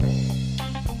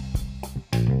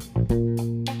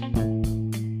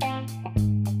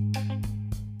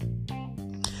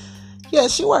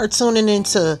yes, you are tuning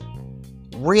into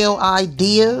Real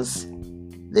Ideas.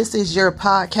 This is your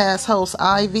podcast host,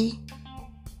 Ivy.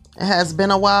 It has been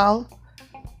a while.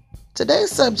 Today's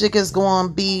subject is going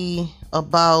to be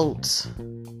about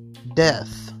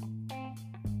death.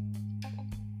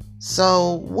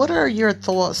 So, what are your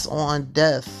thoughts on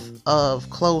death of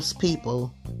close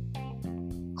people?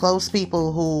 Close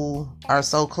people who are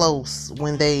so close,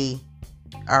 when they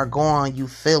are gone, you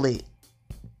feel it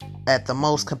at the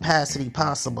most capacity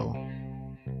possible.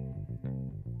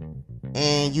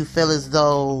 And you feel as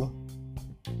though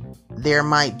there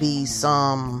might be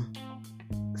some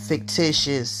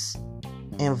fictitious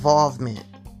involvement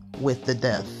with the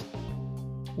death.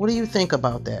 What do you think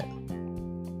about that?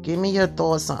 Give me your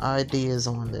thoughts and ideas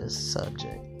on this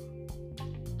subject.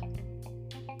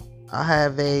 I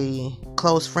have a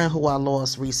close friend who I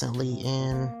lost recently,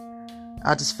 and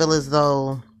I just feel as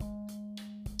though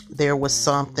there was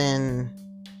something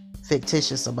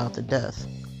fictitious about the death.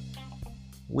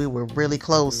 We were really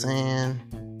close, and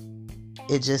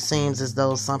it just seems as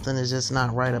though something is just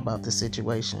not right about the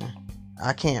situation.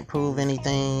 I can't prove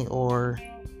anything or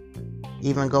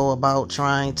even go about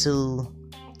trying to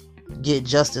get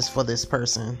justice for this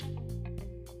person,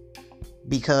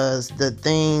 because the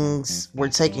things were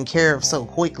taken care of so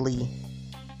quickly,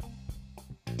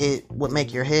 it would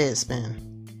make your head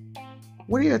spin.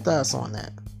 What are your thoughts on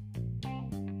that?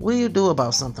 What do you do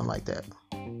about something like that?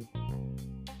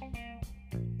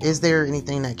 Is there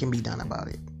anything that can be done about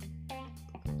it?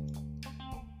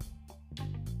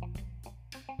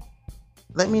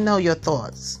 Let me know your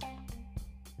thoughts.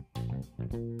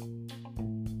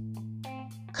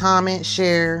 Comment,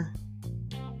 share,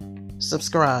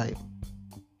 subscribe.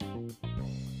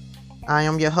 I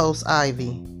am your host,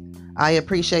 Ivy. I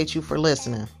appreciate you for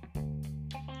listening.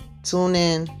 Tune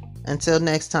in. Until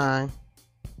next time.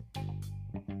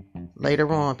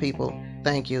 Later on, people.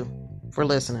 Thank you for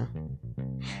listening.